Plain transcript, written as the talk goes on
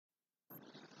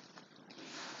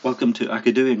Welcome to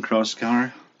Aghadowey and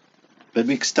Crosscar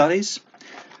Midweek studies.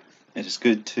 It is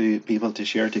good to be able to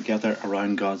share together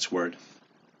around God's Word.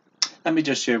 Let me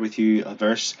just share with you a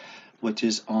verse which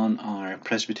is on our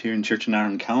Presbyterian Church in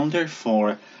Ireland calendar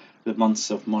for the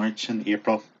months of March and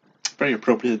April. Very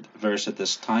appropriate verse at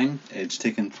this time. It's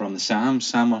taken from the Psalm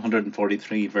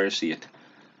 143 verse 8.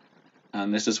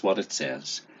 And this is what it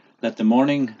says. Let the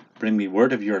morning bring me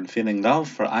word of your unfailing love,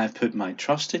 for I have put my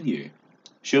trust in you.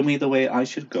 Show me the way I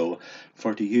should go,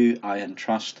 for to you I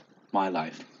entrust my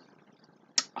life.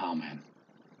 Amen.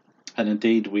 And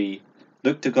indeed we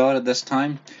look to God at this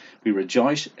time. We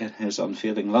rejoice in his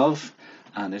unfailing love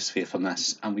and his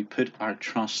faithfulness, and we put our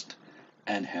trust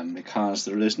in him because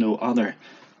there is no other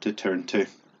to turn to.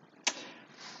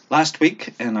 Last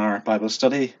week in our Bible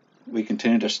study, we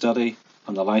continued our study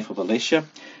on the life of Elisha.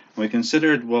 We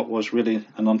considered what was really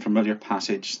an unfamiliar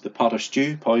passage, the pot of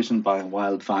stew poisoned by a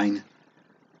wild vine.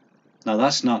 Now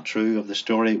that's not true of the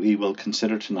story we will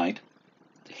consider tonight.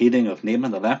 The healing of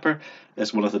Naaman the leper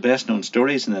is one of the best known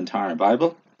stories in the entire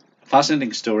Bible. A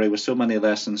fascinating story with so many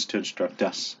lessons to instruct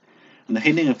us. And the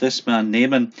healing of this man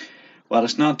Naaman, well,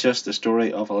 it's not just the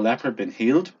story of a leper being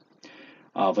healed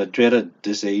of a dreaded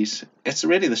disease. It's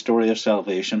really the story of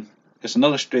salvation. It's an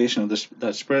illustration of this,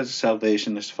 that spirit of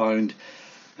salvation is found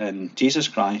in Jesus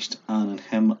Christ and in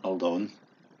him alone.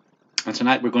 And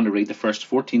tonight we're going to read the first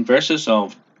 14 verses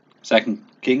of 2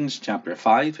 Kings chapter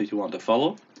 5, if you want to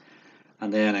follow.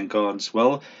 And then in God's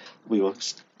will, we will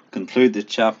conclude the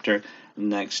chapter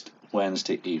next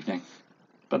Wednesday evening.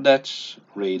 But let's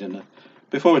read. And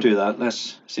before we do that,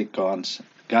 let's seek God's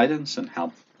guidance and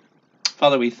help.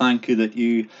 Father, we thank you that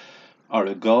you are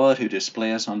a God who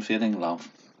displays unfailing love,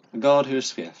 a God who is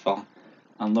faithful.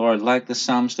 And Lord, like the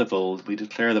psalmist of old, we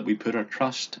declare that we put our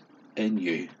trust in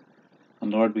you.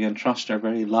 And Lord, we entrust our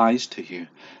very lives to you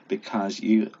because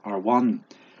you are one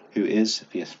who is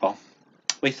faithful.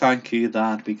 We thank you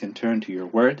that we can turn to your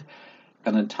word,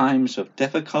 and in times of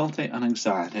difficulty and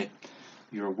anxiety,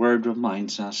 your word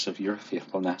reminds us of your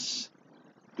faithfulness.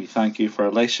 We thank you for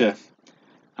Elisha,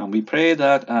 and we pray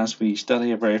that as we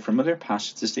study a very familiar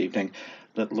passage this evening,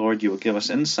 that Lord, you will give us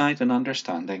insight and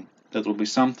understanding, that will be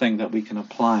something that we can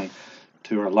apply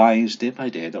to our lives day by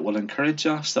day, that will encourage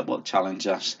us, that will challenge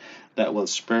us, that will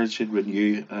spiritually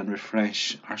renew and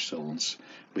refresh our souls.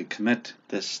 We commit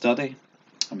this study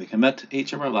and we commit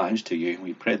each of our lives to you.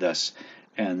 We pray this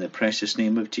in the precious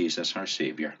name of Jesus, our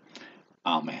Saviour.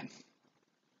 Amen.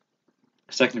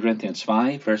 2 Corinthians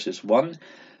 5 verses 1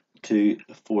 to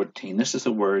 14. This is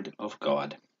the word of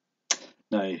God.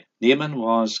 Now, Naaman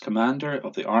was commander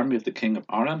of the army of the king of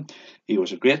Aram. He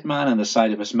was a great man in the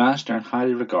sight of his master and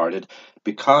highly regarded,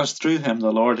 because through him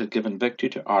the Lord had given victory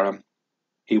to Aram.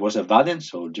 He was a valiant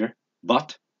soldier,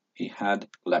 but he had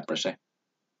leprosy.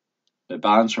 The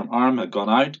bands from Aram had gone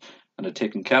out and had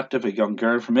taken captive a young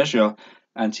girl from Israel,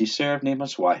 and she served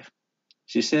Naaman's wife.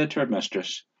 She said to her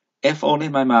mistress, "If only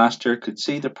my master could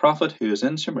see the prophet who is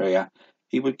in Samaria,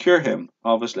 he would cure him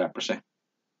of his leprosy."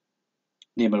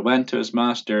 Naaman went to his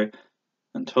master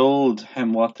and told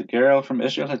him what the girl from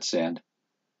Israel had said.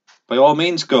 "By all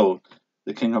means go,"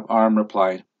 the king of Aram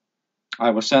replied.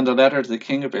 "I will send a letter to the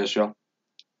king of Israel."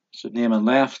 So Naaman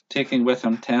left, taking with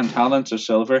him 10 talents of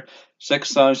silver,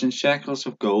 6,000 shekels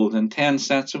of gold, and 10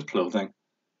 sets of clothing.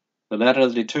 The letter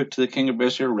that he took to the king of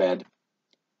Israel read,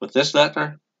 "With this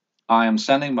letter I am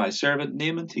sending my servant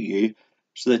Naaman to you,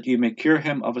 so that you may cure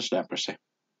him of his leprosy."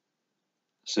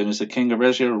 As soon as the king of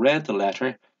Israel read the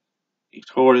letter, he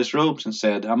tore his robes and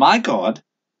said, "Am I God?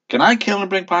 Can I kill and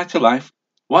bring back to life?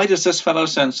 Why does this fellow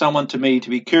send someone to me to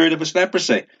be cured of his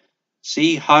leprosy?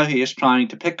 See how he is trying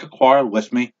to pick a quarrel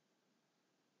with me."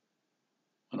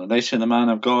 When Elisha the man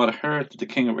of God heard that the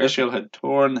king of Israel had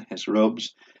torn his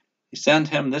robes, he sent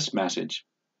him this message: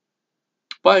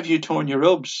 "Why have you torn your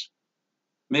robes?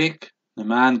 Make the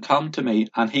man come to me,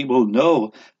 and he will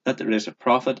know that there is a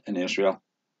prophet in Israel."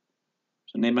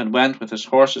 So Naaman went with his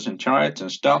horses and chariots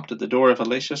and stopped at the door of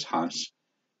Elisha's house.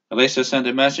 Elisha sent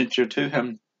a messenger to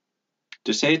him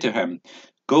to say to him,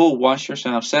 "Go wash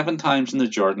yourself 7 times in the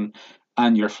Jordan,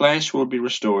 and your flesh will be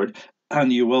restored,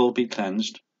 and you will be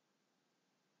cleansed."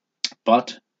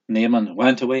 But Naaman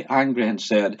went away angry and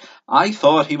said, "I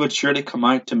thought he would surely come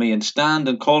out to me and stand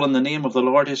and call on the name of the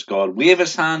Lord his God, wave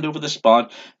his hand over the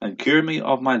spot, and cure me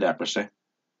of my leprosy.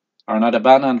 Are not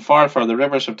Abana and Pharpar, the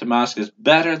rivers of Damascus,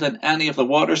 better than any of the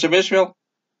waters of Israel?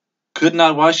 Couldn't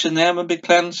I wash in them and be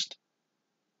cleansed?"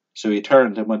 So he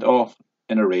turned and went off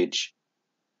in a rage.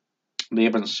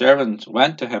 Laban's servant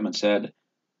went to him and said,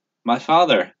 "My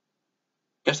father,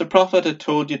 if the prophet had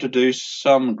told you to do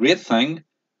some great thing,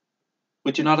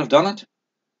 would you not have done it?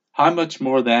 How much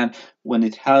more then when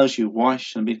he tells you,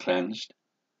 wash and be cleansed?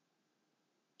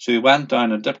 So he went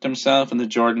down and dipped himself in the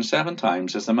Jordan 7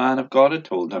 times, as the man of God had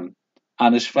told him,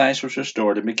 and his flesh was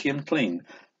restored and became clean,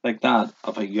 like that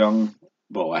of a young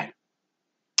boy.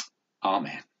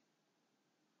 Amen.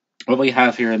 What we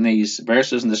have here in these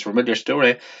verses, in this familiar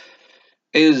story,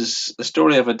 is the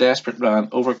story of a desperate man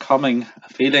overcoming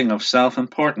a feeling of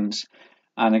self-importance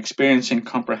and experiencing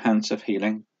comprehensive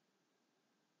healing.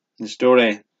 In the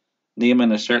story,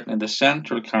 Naaman is certainly the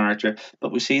central character,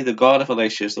 but we see the God of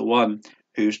Elisha is the one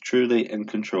who's truly in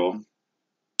control.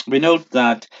 We note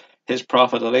that his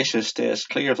prophet Elisha stays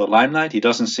clear of the limelight. He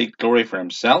doesn't seek glory for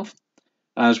himself.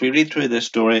 As we read through this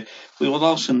story, we will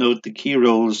also note the key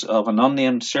roles of an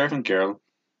unnamed servant girl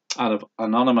and of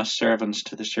anonymous servants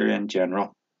to the Syrian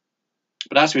general.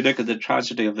 But as we look at the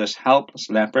tragedy of this helpless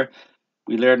leper,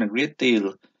 we learn a great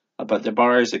deal about the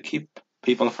barriers that keep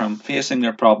people from facing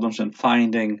their problems and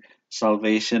finding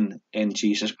salvation in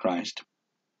Jesus Christ.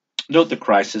 Note the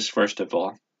crisis first of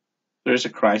all. There is a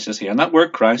crisis here, and that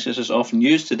word crisis is often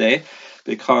used today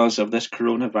because of this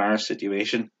coronavirus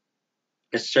situation.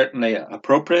 It's certainly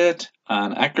appropriate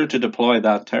and accurate to deploy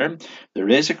that term. There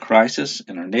is a crisis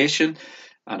in our nation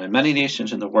and in many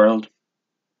nations in the world.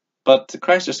 But the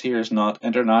crisis here is not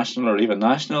international or even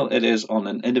national, it is on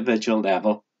an individual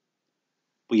level.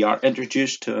 We are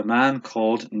introduced to a man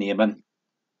called Naaman.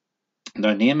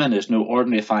 Now, Naaman is no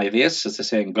ordinary 5'8", as the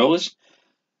saying goes,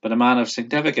 but a man of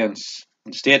significance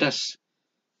and status.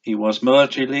 He was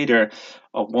military leader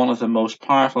of one of the most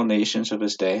powerful nations of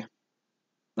his day.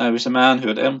 Now, he was a man who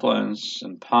had influence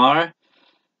and power.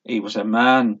 He was a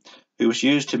man who was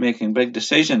used to making big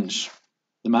decisions.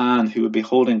 The man who would be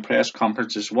holding press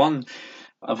conferences, one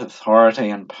of authority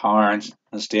and power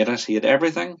and status. He had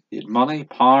everything. He had money,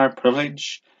 power,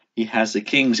 privilege. He has the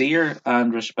king's ear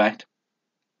and respect.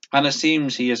 And it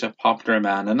seems he is a popular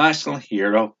man, a national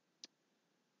hero.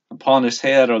 Upon his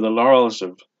head are the laurels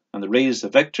and the wreaths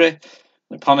of victory.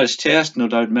 Upon his chest, no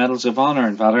doubt, medals of honour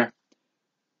and valour.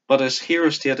 But his hero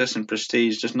status and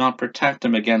prestige does not protect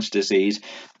him against disease.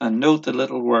 And note the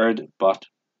little word but.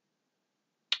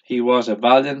 He was a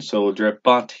valiant soldier,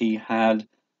 but he had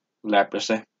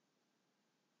leprosy.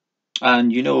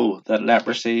 And you know that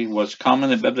leprosy was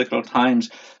common in biblical times.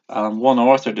 One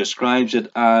author describes it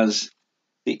as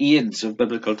the AIDS of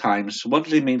biblical times. What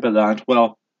does he mean by that?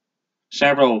 Well,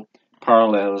 several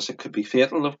parallels. It could be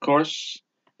fatal, of course.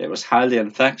 It was highly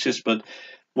infectious, but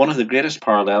one of the greatest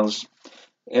parallels,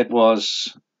 it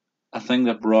was a thing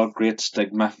that brought great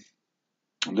stigma.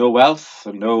 No wealth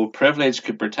and no privilege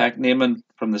could protect Naaman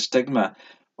from the stigma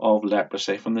of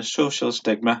leprosy, from the social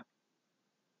stigma.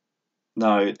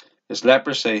 Now, his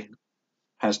leprosy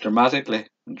has dramatically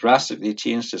and drastically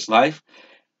changed his life.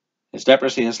 His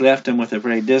leprosy has left him with a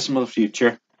very dismal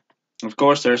future. Of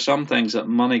course, there are some things that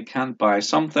money can't buy,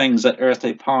 some things that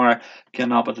earthly power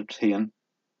cannot obtain.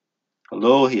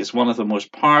 Although he is one of the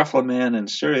most powerful men in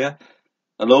Syria,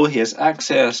 although he has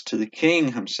access to the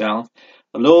king himself,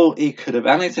 although he could have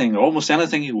anything, almost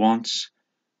anything he wants,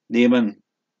 Naaman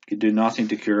could do nothing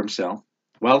to cure himself.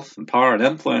 Wealth and power and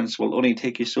influence will only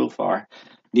take you so far.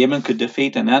 Naaman could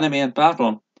defeat an enemy in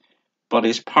battle, but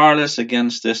he's powerless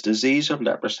against this disease of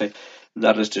leprosy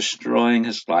that is destroying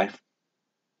his life.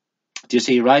 Do you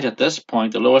see, right at this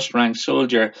point, the lowest ranked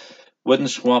soldier wouldn't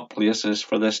swap places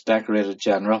for this decorated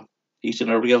general. He's in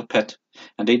a real pit.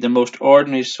 Indeed, the most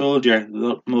ordinary soldier,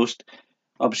 the most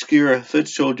obscure foot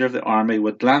soldier of the army,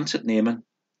 would glance at Naaman,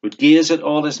 would gaze at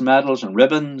all his medals and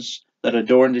ribbons that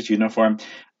adorned his uniform,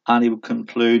 and he would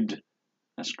conclude,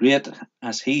 as great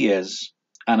as he is,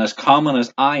 and as common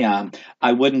as I am,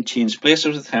 I wouldn't change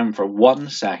places with him for 1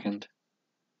 second.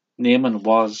 Naaman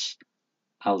was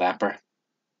a leper.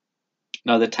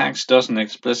 Now, the text doesn't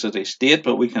explicitly state,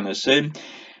 but we can assume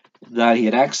that he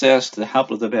had access to the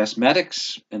help of the best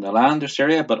medics in the land of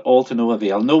Syria, but all to no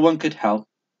avail. No one could help.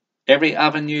 Every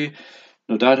avenue,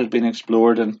 no doubt, had been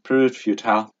explored and proved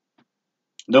futile.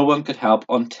 No one could help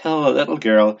until a little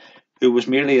girl, who was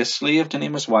merely a slave to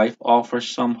Naaman's wife,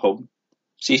 offers some hope.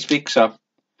 She speaks up,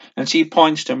 and she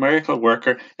points to a miracle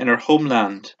worker in her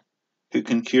homeland who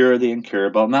can cure the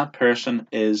incurable, and that person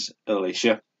is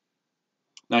Elisha.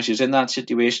 Now, she's in that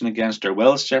situation against her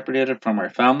will, separated from her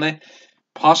family.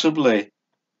 Possibly,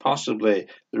 the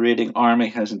raiding army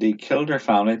has indeed killed her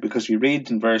family, because we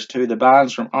read in verse 2, the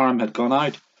bands from Aram had gone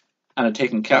out and had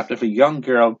taken captive a young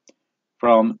girl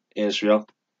from Israel.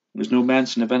 There's no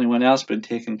mention of anyone else being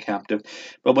taken captive.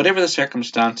 But whatever the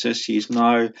circumstances, she's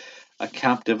now a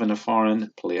captive in a foreign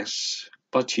place.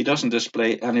 But she doesn't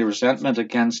display any resentment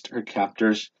against her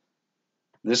captors.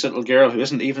 This little girl, who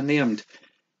isn't even named,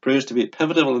 proves to be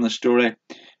pivotal in the story,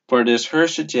 for it is her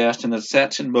suggestion that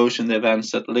sets in motion the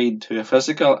events that lead to a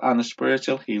physical and a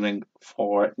spiritual healing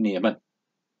for Naaman.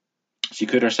 She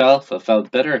could herself have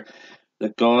felt bitter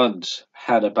that God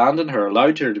had abandoned her,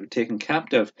 allowed her to be taken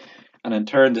captive, and in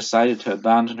turn decided to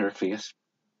abandon her faith.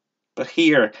 But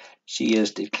here she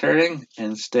is declaring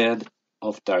instead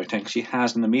of doubting. She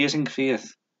has an amazing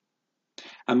faith,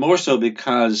 and more so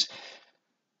because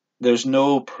there's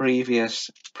no previous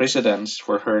precedence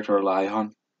for her to rely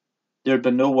on. There had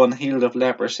been no one healed of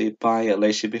leprosy by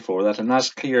Elisha before that, and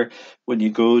that's clear when you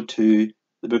go to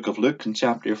the book of Luke in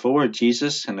chapter 4.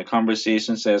 Jesus in the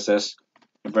conversation says this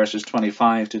in verses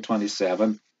 25 to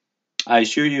 27. I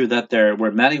assure you that there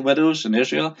were many widows in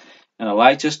Israel in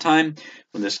Elijah's time,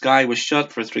 when the sky was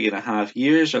shut for 3.5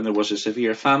 years and there was a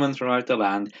severe famine throughout the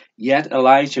land. Yet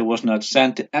Elijah was not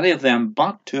sent to any of them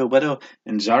but to a widow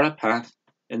in Zarephath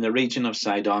in the region of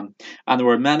Sidon. And there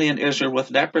were many in Israel with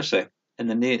leprosy in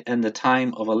the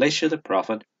time of Elisha the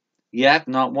prophet. Yet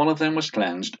not one of them was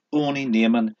cleansed, only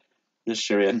Naaman the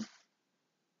Syrian.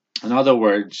 In other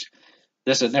words,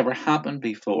 this had never happened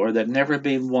before. There'd never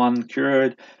been one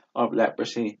cured of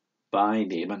leprosy by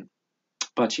Naaman.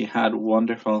 But she had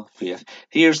wonderful faith.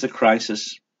 Here's the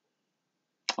crisis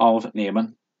of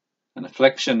Naaman. An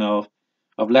affliction of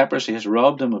leprosy has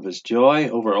robbed him of his joy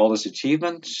over all his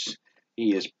achievements.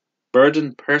 He is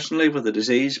burdened personally with the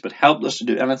disease, but helpless to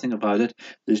do anything about it.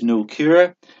 There's no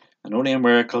cure, and only a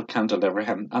miracle can deliver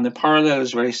him. And the parallel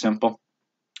is very simple.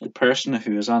 The person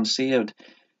who is unsaved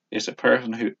is a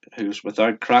person who's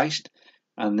without Christ,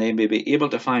 and they may be able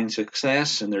to find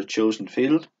success in their chosen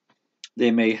field.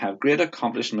 They may have great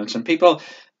accomplishments, and people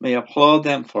may applaud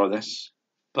them for this.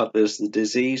 But there's the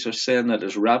disease of sin that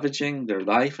is ravaging their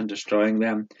life and destroying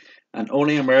them, and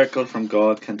only a miracle from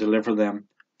God can deliver them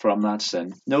from that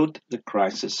sin. Note the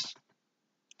crisis.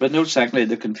 But note secondly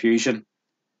the confusion.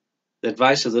 The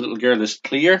advice of the little girl is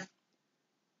clear.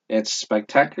 It's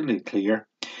spectacularly clear,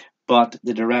 but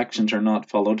the directions are not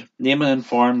followed. Naaman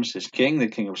informs his king, the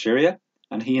king of Syria,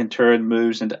 and he in turn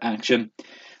moves into action.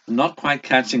 Not quite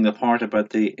catching the part about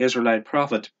the Israelite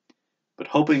prophet, but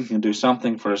hoping he can do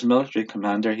something for his military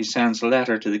commander, he sends a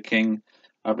letter to the king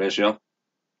of Israel.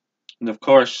 And of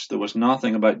course, there was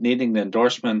nothing about needing the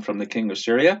endorsement from the king of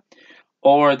Syria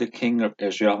or the king of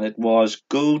Israel. It was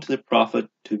go to the prophet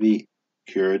to be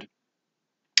cured.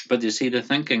 But you see the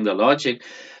thinking, the logic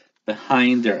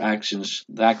behind their actions,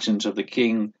 the actions of the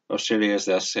king of Syria is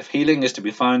this. If healing is to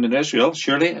be found in Israel,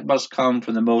 surely it must come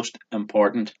from the most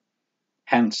important.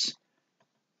 Hence,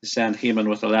 they send Haman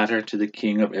with a letter to the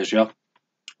king of Israel.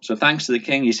 So thanks to the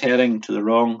king, he's heading to the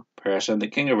wrong person, the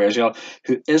king of Israel,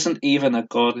 who isn't even a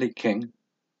godly king.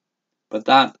 But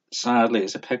that, sadly,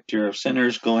 is a picture of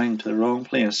sinners going to the wrong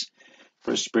place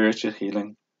for spiritual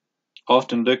healing,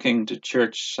 often looking to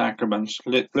church sacraments,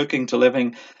 looking to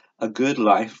living a good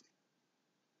life.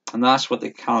 And that's what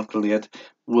they calculate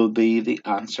will be the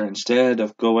answer instead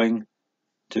of going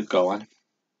to God.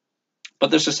 But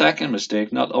there's a second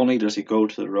mistake. Not only does he go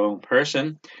to the wrong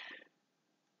person,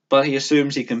 but he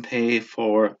assumes he can pay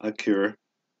for a cure.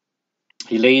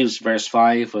 He leaves verse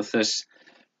 5 with this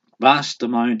vast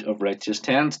amount of riches,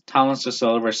 10 talents of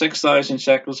silver, 6,000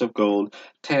 shekels of gold,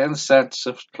 10 sets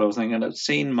of clothing, an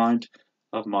obscene amount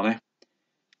of money.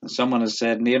 And someone has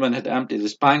said Naaman had emptied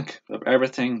his bank of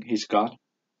everything he's got.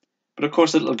 But of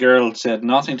course the little girl said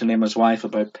nothing to Naaman's wife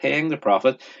about paying the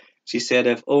prophet. She said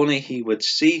if only he would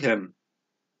see him,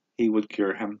 he would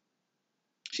cure him.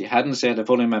 She hadn't said if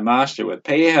only my master would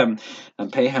pay him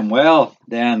and pay him well,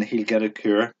 then he'll get a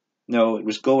cure. No, it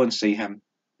was go and see him.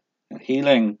 And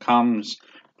healing comes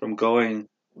from going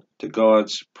to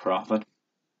God's prophet.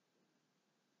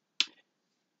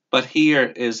 But here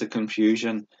is the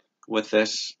confusion with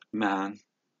this man.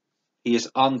 He is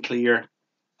unclear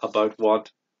about what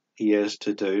he is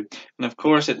to do. And of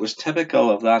course it was typical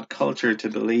of that culture to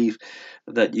believe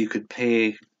that you could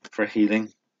pay for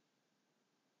healing.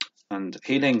 And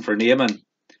healing for Naaman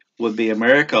would be a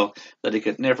miracle that he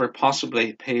could never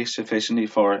possibly pay sufficiently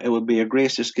for. It would be a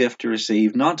gracious gift to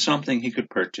receive, not something he could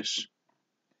purchase.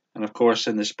 And of course,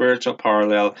 in the spiritual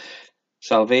parallel,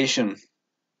 salvation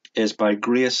is by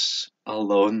grace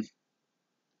alone,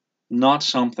 not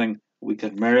something we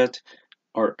could merit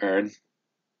or earn.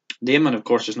 Naaman, of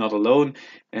course, is not alone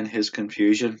in his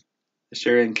confusion. The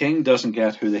Syrian king doesn't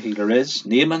get who the healer is.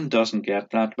 Naaman doesn't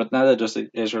get that, but neither does the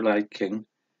Israelite king.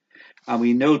 And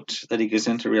we note that he gets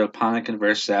into real panic in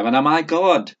verse 7. Am I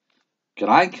God? Can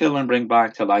I kill and bring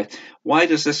back to life? Why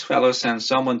does this fellow send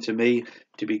someone to me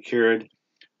to be cured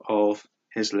of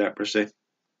his leprosy?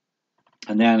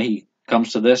 And then he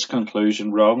comes to this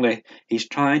conclusion wrongly. He's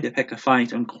trying to pick a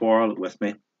fight and quarrel with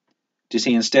me. Do you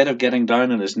see, instead of getting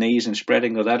down on his knees and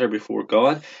spreading the letter before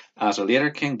God, as a later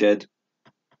king did,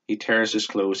 he tears his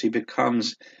clothes. He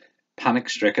becomes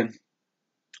panic-stricken.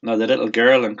 Now, the little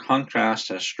girl, in contrast,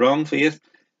 has strong faith.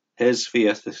 His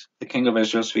faith, the king of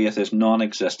Israel's faith, is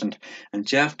non-existent. And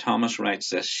Jeff Thomas writes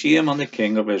this: shame on the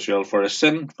king of Israel for a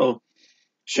sinful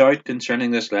shout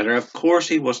concerning this letter. Of course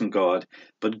he wasn't God,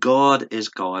 but God is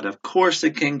God. Of course the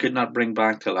king could not bring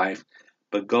back to life,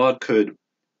 but God could,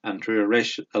 and through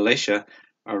Elisha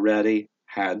already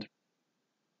had.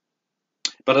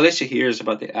 But Elisha hears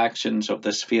about the actions of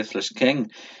this faithless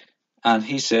king, and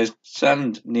he says,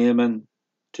 send Naaman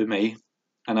to me.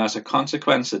 And as a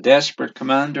consequence, the desperate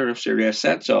commander of Syria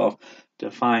sets off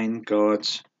to find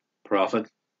God's prophet.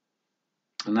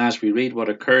 And as we read what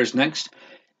occurs next,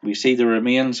 we see there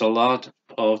remains a lot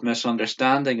of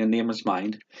misunderstanding in Naaman's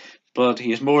mind, but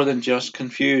he is more than just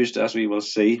confused, as we will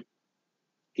see.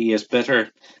 He is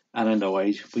bitter and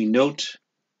annoyed. We note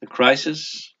the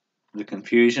crisis, the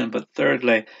confusion, but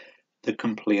thirdly, the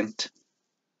complaint.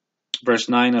 Verse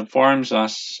 9 informs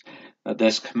us that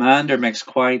this commander makes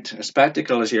quite a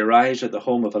spectacle as he arrives at the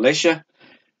home of Elisha.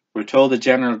 We're told the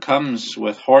general comes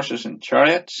with horses and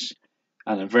chariots,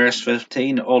 and in verse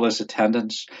 15, all his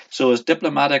attendants. So his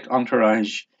diplomatic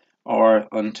entourage are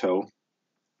on tow.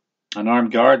 An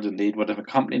armed guard, indeed, would have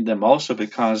accompanied them also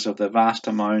because of the vast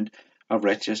amount of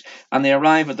riches. And they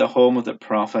arrive at the home of the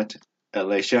prophet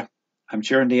Elisha. I'm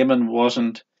sure Naaman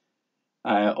wasn't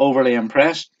overly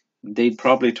impressed. Indeed,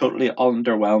 probably totally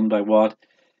underwhelmed by what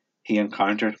he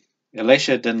encountered.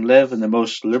 Elisha didn't live in the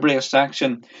most luxurious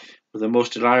section with the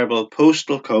most desirable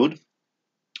postal code.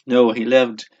 No, he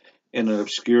lived in an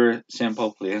obscure,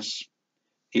 simple place.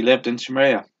 He lived in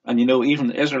Samaria. And you know, even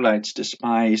the Israelites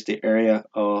despised the area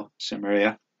of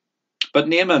Samaria. But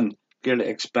Naaman clearly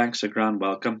expects a grand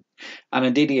welcome. And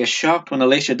indeed, he is shocked when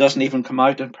Elisha doesn't even come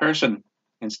out in person.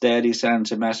 Instead, he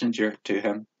sends a messenger to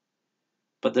him.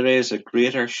 But there is a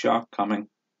greater shock coming.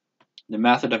 The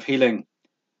method of healing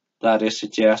that is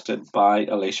suggested by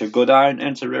Elisha: go down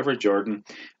into the river Jordan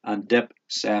and dip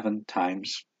 7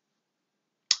 times.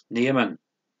 Naaman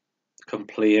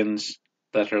complains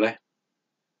bitterly.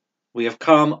 We have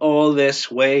come all this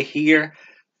way here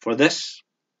for this.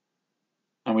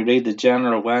 And we read the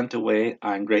general went away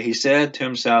angry. He said to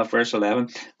himself, verse 11,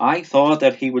 I thought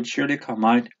that he would surely come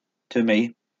out to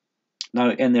me.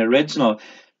 Now, in the original,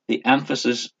 the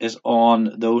emphasis is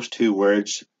on those 2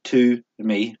 words, to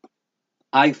me.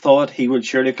 I thought he would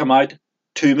surely come out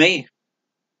to me.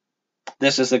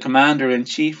 This is the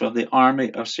commander-in-chief of the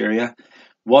army of Syria,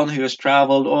 one who has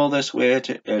travelled all this way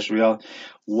to Israel,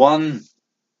 one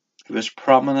who is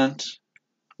prominent,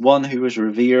 one who is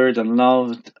revered and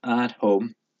loved at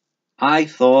home. I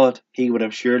thought he would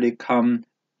have surely come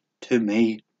to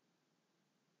me.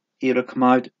 He would have come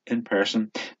out in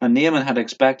person. And Naaman had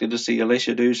expected to see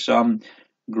Elisha do some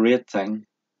great thing.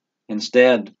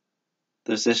 Instead,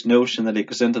 there's this notion that he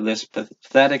goes into this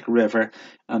pathetic river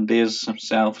and bathes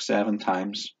himself 7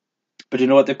 times. But you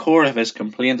know, at the core of his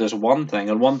complaint is one thing,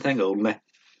 and one thing only: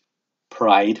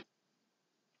 pride.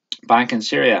 Back in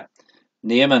Syria,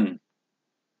 Naaman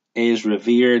is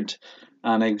revered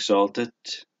and exalted.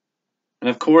 And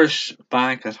of course,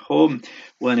 back at home,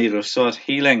 when he was sought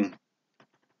healing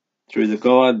through the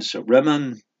gods of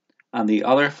Rimmon and the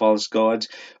other false gods,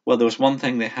 well, there was one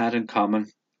thing they had in common: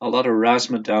 a lot of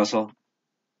razzmatazz,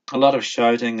 a lot of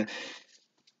shouting,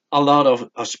 a lot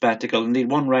of spectacle. Indeed,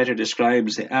 one writer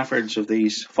describes the efforts of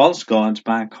these false gods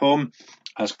back home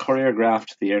as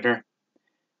choreographed theatre.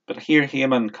 But here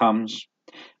Haman comes,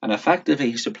 and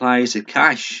effectively he supplies the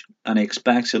cash, and he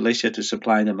expects Elisha to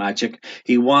supply the magic.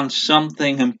 He wants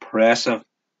something impressive,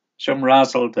 some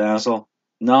razzle-dazzle,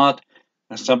 not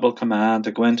a simple command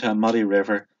to go into a muddy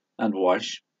river and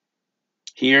wash.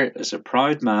 Here is a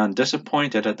proud man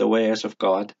disappointed at the ways of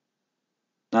God.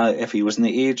 Now, if he was in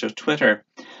the age of Twitter,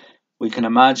 we can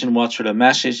imagine what sort of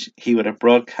message he would have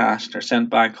broadcast or sent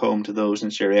back home to those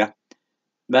in Syria.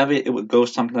 Maybe it would go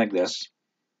something like this: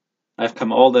 I've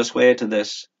come all this way to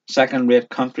this second-rate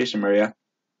country, Samaria.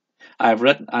 I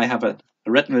have a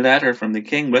written letter from the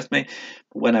king with me.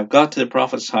 But when I've got to the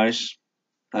prophet's house,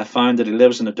 I found that he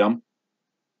lives in a dump,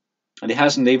 and he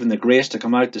hasn't even the grace to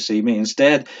come out to see me.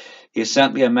 Instead, he has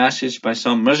sent me a message by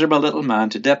some miserable little man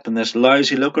to dip in this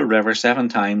lousy local river 7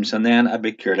 times, and then I'd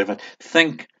be cured of it.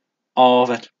 Think of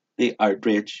it, the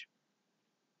outrage.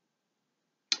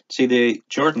 See, the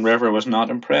Jordan River was not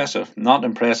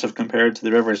impressive compared to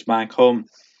the rivers back home.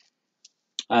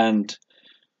 And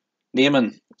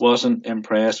Naaman wasn't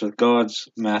impressed with God's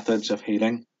methods of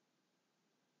healing.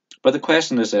 But the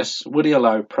question is this: would he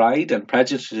allow pride and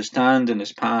prejudice to stand in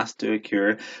his path to a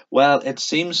cure? Well, it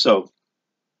seems so,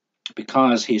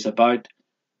 because he's about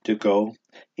to go.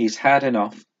 He's had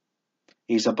enough.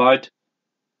 He's about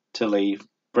to leave.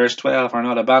 Verse 12, are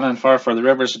not Abana and far for the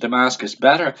rivers of Damascus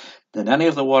better than any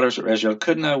of the waters of Israel?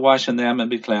 Couldn't I wash in them and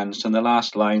be cleansed? And the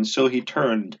last line, so he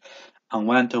turned and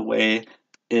went away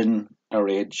in a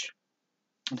rage.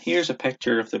 And here's a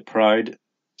picture of the proud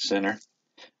sinner.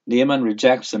 Naaman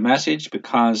rejects the message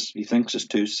because he thinks it's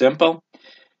too simple.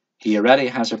 He already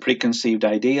has a preconceived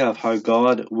idea of how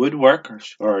God would work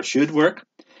or should work,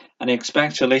 and he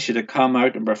expects Elisha to come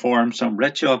out and perform some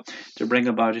ritual to bring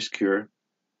about his cure.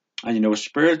 And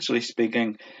spiritually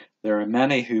speaking, there are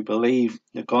many who believe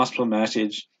the gospel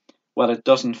message, well, it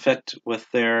doesn't fit with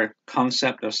their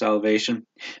concept of salvation.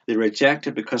 They reject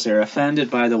it because they're offended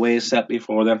by the way set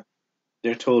before them.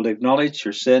 They're told, acknowledge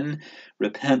your sin,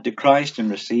 repent to Christ,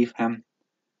 and receive him.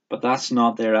 But that's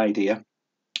not their idea.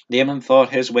 Naaman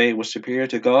thought his way was superior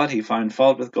to God. He found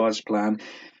fault with God's plan.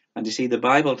 And you see, the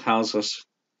Bible tells us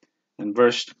in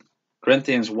First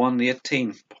Corinthians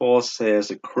 1:18, Paul says,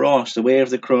 the way of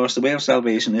the cross, the way of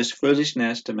salvation is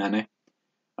foolishness to many.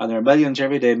 And there are millions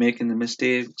every day making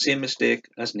the same mistake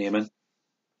as Naaman.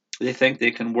 They think they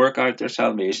can work out their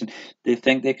salvation. They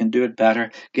think they can do it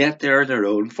better, get there on their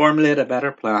own, formulate a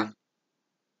better plan.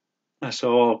 That's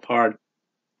all part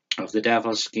of the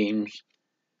devil's schemes.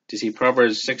 You see,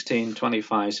 Proverbs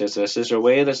 16:25 says this, there's a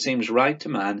way that seems right to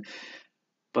man,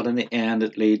 but in the end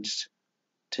it leads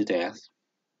to death.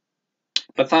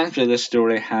 But thankfully this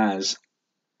story has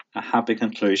a happy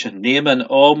conclusion. Naaman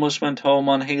almost went home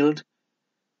unhealed,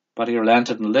 but he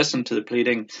relented and listened to the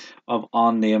pleading of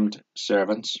unnamed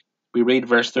servants. We read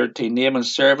verse 13,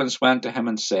 Naaman's servants went to him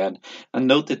and said, and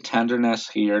note the tenderness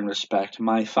here and respect,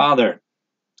 my father,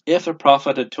 if a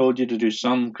prophet had told you to do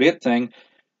some great thing,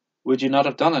 would you not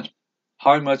have done it?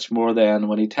 How much more then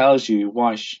when he tells you,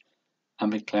 wash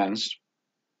and be cleansed?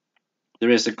 There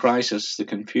is the crisis, the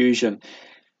confusion,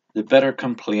 the bitter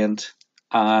complaint,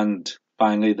 and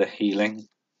finally the healing,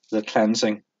 the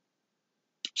cleansing.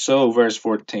 So, verse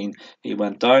 14, he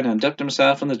went down and dipped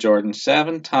himself in the Jordan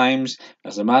 7 times,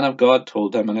 as the man of God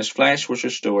told him, and his flesh was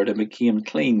restored and became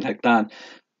clean like that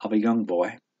of a young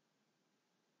boy.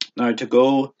 Now, to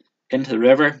go into the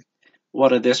river,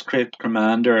 what had this great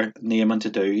commander Naaman to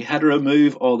do? He had to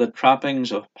remove all the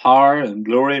trappings of power and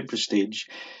glory and prestige.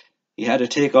 He had to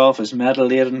take off his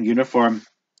medal-laden uniform,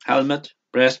 helmet,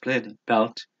 breastplate,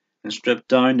 belt, and strip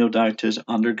down, no doubt, to his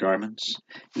undergarments.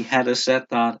 He had to set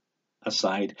that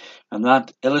aside, and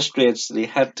that illustrates that he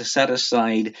had to set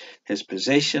aside his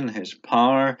position, his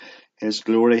power, his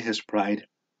glory, his pride.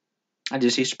 And you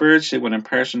see, spiritually, when a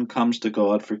person comes to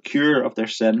God for cure of their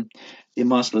sin, they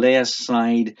must lay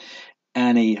aside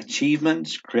any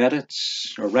achievements,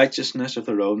 credits, or righteousness of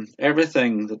their own,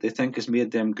 everything that they think has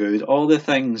made them good, all the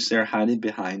things they're hiding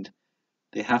behind.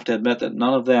 They have to admit that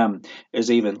none of them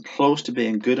is even close to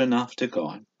being good enough to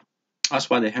God. That's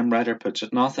why the hymn writer puts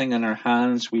it, nothing in our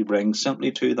hands we bring,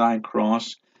 simply to thy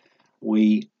cross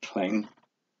we cling.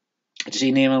 You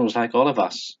see, Naaman was like all of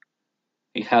us.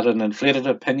 He had an inflated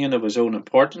opinion of his own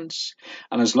importance,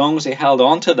 and as long as he held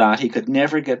on to that, he could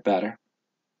never get better.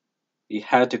 He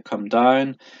had to come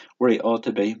down where he ought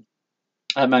to be.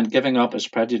 That meant giving up his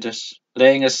prejudice,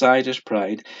 laying aside his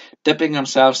pride, dipping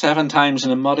himself 7 times in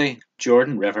the muddy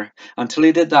Jordan River. Until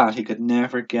he did that, he could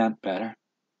never get better.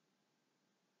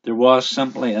 There was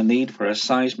simply a need for a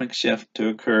seismic shift to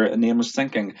occur in Naaman's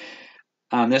thinking,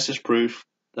 and this is proof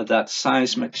that that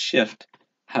seismic shift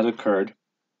had occurred.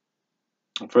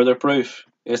 And further proof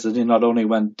is that he not only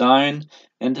went down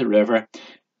into the river,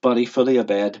 but he fully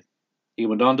obeyed. He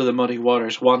went under the muddy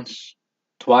waters once,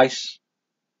 twice,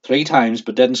 3 times,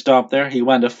 but didn't stop there. He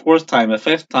went a 4th time, a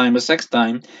 5th time, a 6th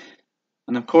time,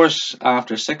 and of course,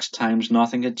 after 6 times,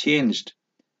 nothing had changed.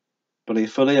 But he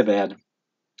fully obeyed,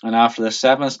 and after the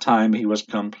 7th time, he was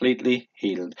completely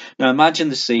healed. Now imagine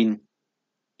the scene.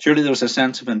 Surely there was a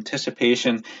sense of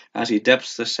anticipation as he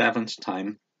dips the 7th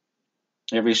time.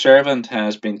 Every servant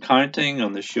has been counting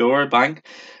on the shore bank.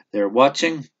 They're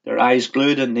watching, their eyes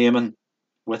glued on Naaman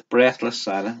with breathless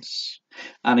silence.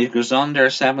 And he goes on there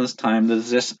 7th time. There's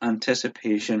this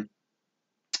anticipation.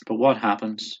 But what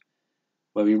happens?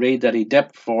 Well, we read that he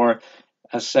dipped for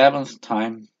a 7th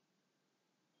time,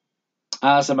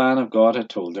 as the man of God had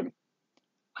told him,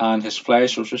 and his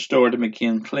flesh was restored and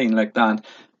became clean like that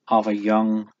of a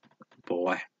young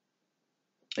boy.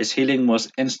 His healing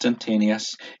was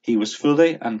instantaneous. He was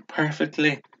fully and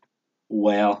perfectly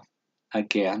well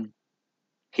again.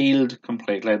 Healed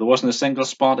completely. There wasn't a single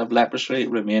spot of leprosy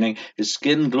remaining. His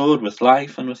skin glowed with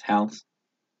life and with health.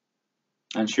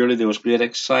 And surely there was great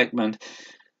excitement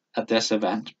at this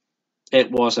event.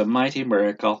 It was a mighty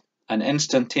miracle, an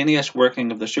instantaneous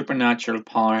working of the supernatural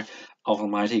power of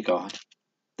Almighty God.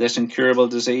 This incurable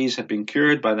disease had been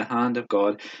cured by the hand of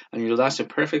God, and that's a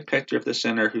perfect picture of the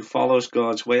sinner who follows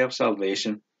God's way of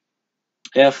salvation.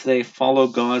 If they follow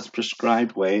God's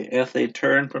prescribed way, if they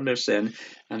turn from their sin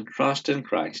and trust in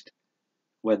Christ,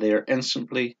 where they are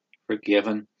instantly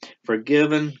forgiven,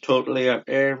 forgiven totally of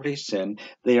every sin,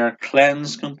 they are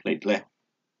cleansed completely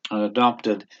and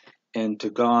adopted into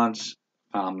God's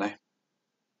family.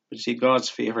 But see, God's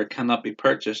favour cannot be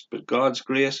purchased, but God's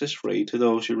grace is free to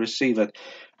those who receive it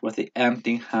with the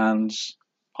empty hands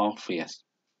of faith.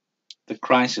 The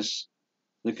crisis,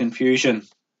 the confusion,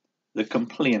 the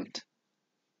complaint,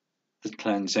 the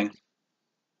cleansing.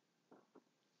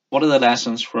 What are the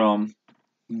lessons from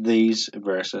these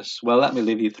verses? Well, let me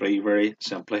leave you three very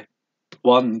simply.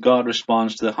 One, God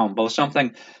responds to the humble,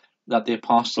 something that the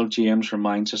Apostle James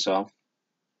reminds us of.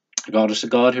 God is a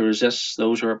God who resists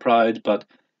those who are proud, but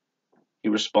he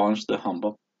responds to the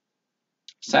humble.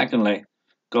 Secondly,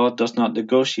 God does not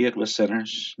negotiate with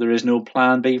sinners. There is no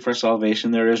plan B for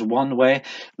salvation. There is one way.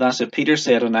 That's what Peter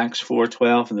said in Acts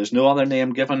 4:12, and there's no other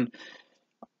name given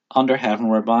under heaven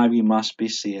whereby we must be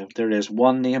saved. There is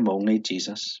one name only,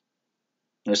 Jesus.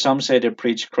 Now, some say to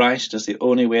preach Christ as the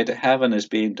only way to heaven is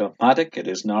being dogmatic. It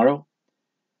is narrow.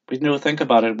 But think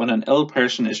about it. When an ill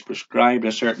person is prescribed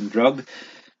a certain drug,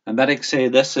 and medics say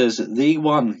this is the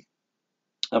one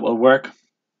that will work,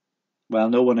 well,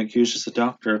 no one accuses the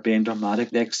doctor of being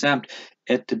dogmatic. They accept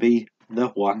it to be the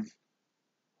one.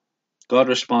 God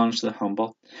responds to the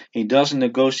humble. He doesn't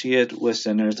negotiate with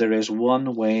sinners. There is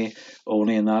one way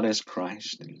only, and that is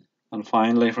Christ. And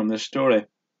finally, from this story,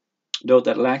 note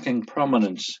that lacking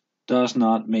prominence does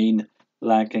not mean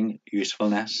lacking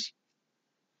usefulness.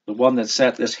 The one that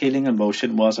set this healing in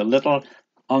motion was a little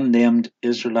unnamed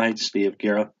Israelite slave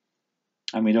girl.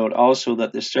 And we note also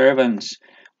that the servants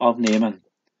of Naaman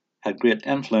had great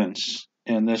influence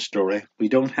in this story. We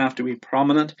don't have to be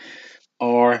prominent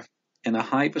or in a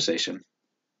high position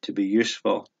to be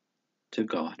useful to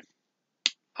God.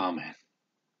 Amen.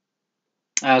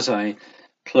 As I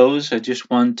close, I just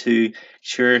want to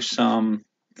share some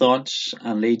thoughts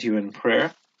and lead you in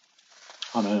prayer.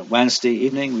 On a Wednesday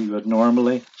evening, we would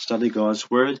normally study God's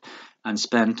Word and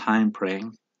spend time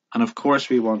praying. And of course,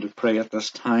 we want to pray at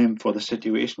this time for the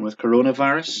situation with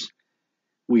coronavirus.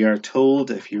 We are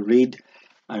told, if you read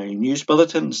news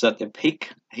bulletins, that the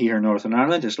peak here in Northern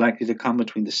Ireland is likely to come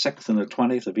between the 6th and the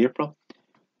 20th of April.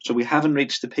 So we haven't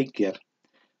reached the peak yet.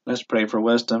 Let's pray for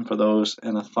wisdom for those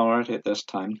in authority at this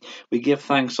time. We give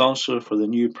thanks also for the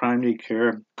new primary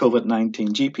care COVID-19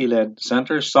 GP-led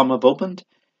centres. Some have opened,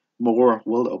 more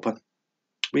will open.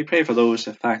 We pray for those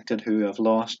affected who have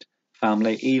lost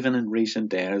family even in recent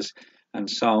days, and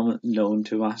some known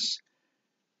to us.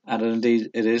 And indeed,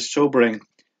 it is sobering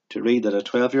to read that a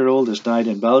 12-year-old has died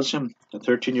in Belgium, a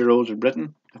 13-year-old in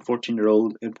Britain, a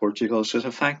 14-year-old in Portugal. So it's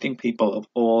affecting people of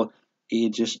all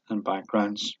ages and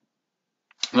backgrounds.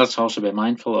 Let's also be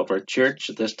mindful of our church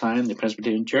at this time, the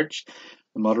Presbyterian Church.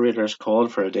 The moderator has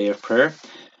called for a day of prayer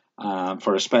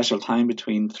for a special time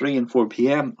between 3 and 4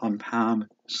 p.m. on Palm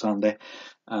Sunday.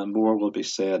 And more will be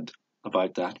said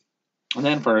about that. And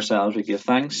then for ourselves, we give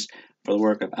thanks for the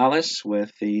work of Alice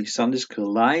with the Sunday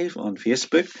School Live on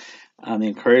Facebook and the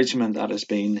encouragement that has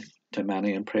been to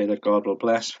many, and pray that God will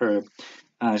bless her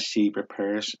as she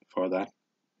prepares for that.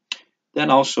 Then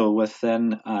also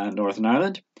within Northern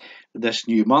Ireland, this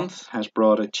new month has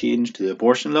brought a change to the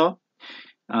abortion law,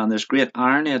 and there's great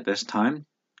irony at this time.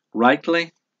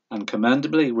 Rightly and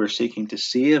commendably, we're seeking to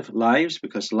save lives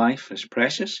because life is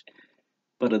precious,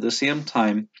 but at the same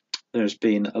time, there's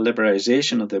been a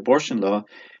liberalisation of the abortion law,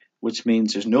 which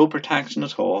means there's no protection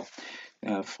at all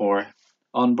for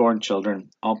unborn children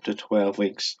up to 12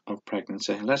 weeks of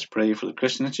pregnancy. Let's pray for the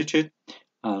Christian Institute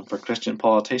and for Christian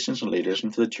politicians and leaders,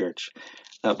 and for the church,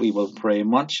 that we will pray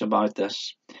much about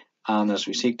this, and as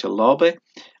we seek to lobby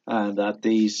that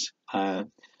these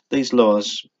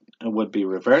laws would be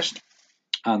reversed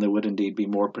and there would indeed be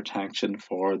more protection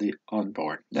for the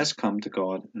unborn. Let's come to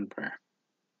God in prayer.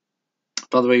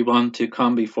 Father, we want to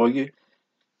come before you.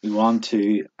 We want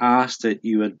to ask that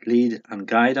you would lead and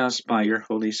guide us by your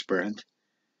Holy Spirit.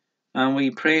 And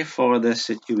we pray for this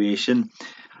situation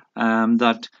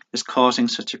that is causing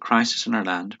such a crisis in our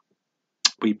land.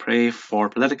 We pray for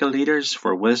political leaders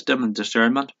for wisdom and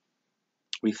discernment.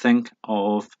 We think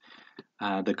of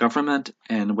the government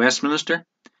in Westminster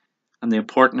and the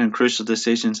important and crucial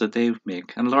decisions that they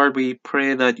make. And Lord, we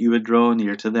pray that you would draw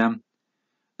near to them,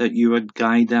 that you would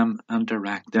guide them and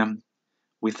direct them.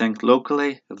 We think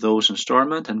locally of those in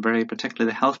Stormont, and very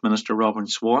particularly the Health Minister, Robert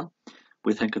Swan.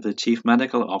 We think of the Chief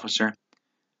Medical Officer,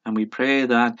 and we pray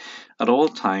that at all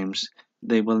times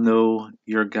they will know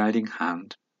your guiding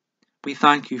hand. We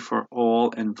thank you for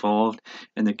all involved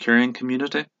in the caring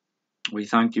community. We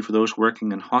thank you for those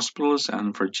working in hospitals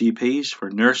and for GPs, for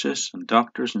nurses and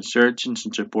doctors and surgeons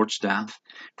and support staff,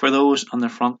 for those on the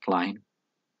front line.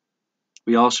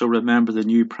 We also remember the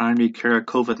new primary care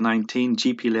COVID-19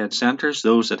 GP-led centres,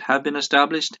 those that have been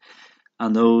established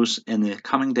and those in the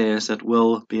coming days that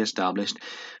will be established.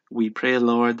 We pray,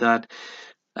 Lord, that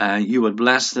you would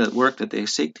bless the work that they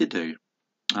seek to do.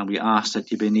 And we ask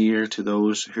that you be near to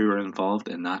those who are involved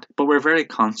in that. But we're very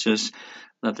conscious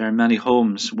that there are many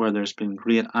homes where there's been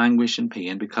great anguish and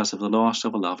pain because of the loss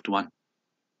of a loved one.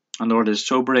 And Lord, it's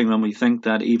sobering when we think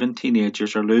that even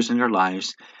teenagers are losing their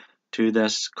lives to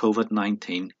this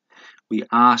COVID-19. We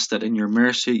ask that in your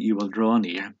mercy you will draw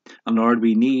near. And Lord,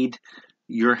 we need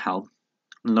your help.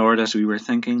 And Lord, as we were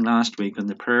thinking last week on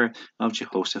the prayer of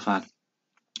Jehoshaphat,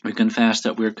 we confess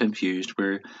that we're confused,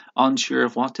 we're unsure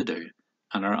of what to do,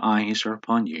 and our eyes are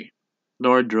upon you.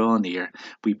 Lord, draw near.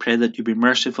 We pray that you be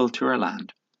merciful to our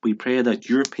land. We pray that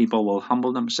your people will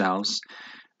humble themselves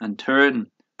and turn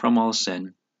from all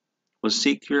sin, will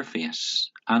seek your face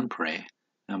and pray.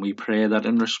 And we pray that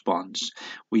in response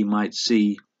we might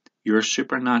see your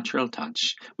supernatural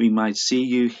touch. We might see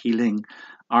you healing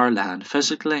our land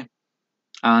physically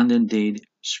and indeed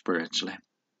spiritually.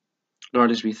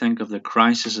 Lord, as we think of the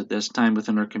crisis at this time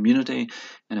within our community,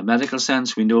 in a medical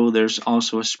sense, we know there's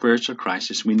also a spiritual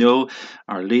crisis. We know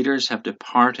our leaders have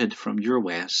departed from your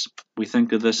ways. We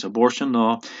think of this abortion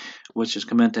law, which has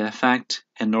come into effect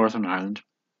in Northern Ireland,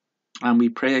 and we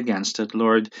pray against it.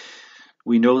 Lord,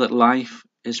 we know that life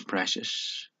is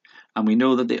precious, and we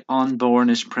know that the unborn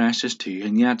is precious too,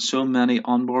 and yet so many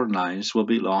unborn lives will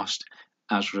be lost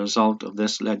as a result of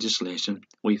this legislation.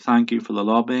 We thank you for the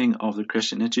lobbying of the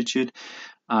Christian Institute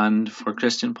and for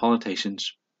Christian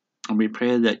politicians. And we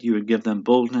pray that you would give them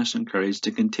boldness and courage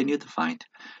to continue the fight.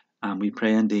 And we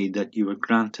pray indeed that you would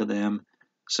grant to them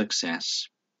success.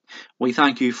 We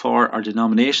thank you for our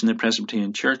denomination, the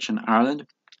Presbyterian Church in Ireland.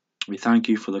 We thank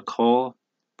you for the call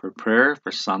for prayer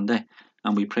for Sunday.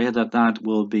 And we pray that that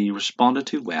will be responded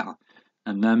to well.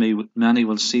 And many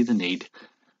will see the need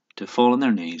to fall on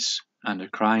their knees and to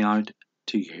cry out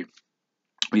to you.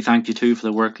 We thank you too for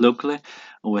the work locally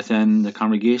within the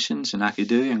congregations in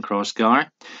Aghadowey and Crossgar.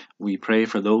 We pray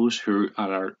for those who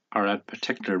are at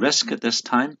particular risk at this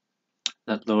time,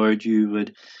 that Lord, you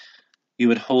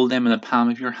would hold them in the palm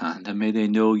of your hand, and may they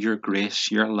know your grace,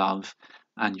 your love,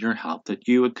 and your help, that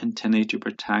you would continue to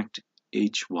protect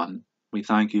each one. We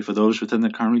thank you for those within the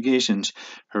congregations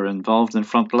who are involved in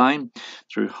front line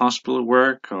through hospital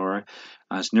work or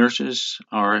as nurses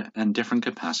or in different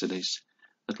capacities.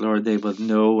 That, Lord, they would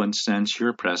know and sense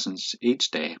your presence each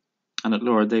day. And that,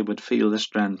 Lord, they would feel the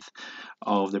strength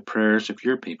of the prayers of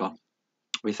your people.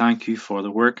 We thank you for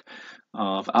the work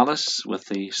of Alice with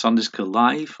the Sunday School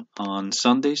Live on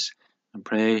Sundays, and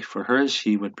pray for her as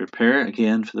she would prepare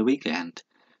again for the weekend.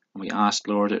 And we ask,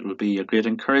 Lord, it will be a great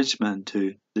encouragement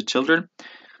to the children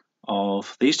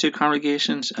of these two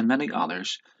congregations and many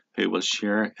others who will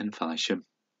share in fellowship.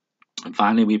 And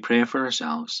finally, we pray for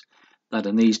ourselves, that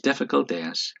in these difficult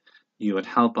days you would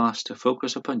help us to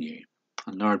focus upon you.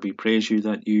 And Lord, we praise you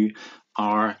that you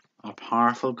are a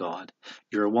powerful God.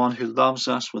 You're one who loves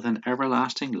us with an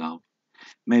everlasting love.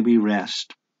 May we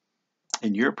rest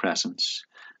in your presence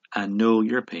and know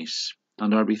your peace.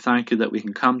 And Lord, we thank you that we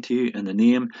can come to you in the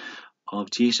name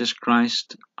of Jesus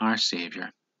Christ, our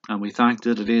Saviour. And we thank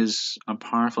that it is a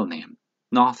powerful name.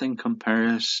 Nothing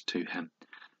compares to him.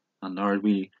 And Lord,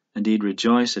 we indeed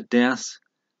rejoice that death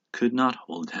could not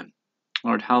hold him.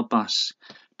 Lord, help us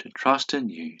to trust in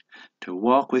you, to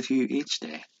walk with you each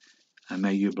day. And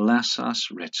may you bless us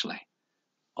richly.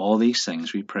 All these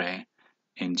things we pray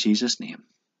in Jesus' name.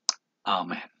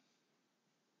 Amen.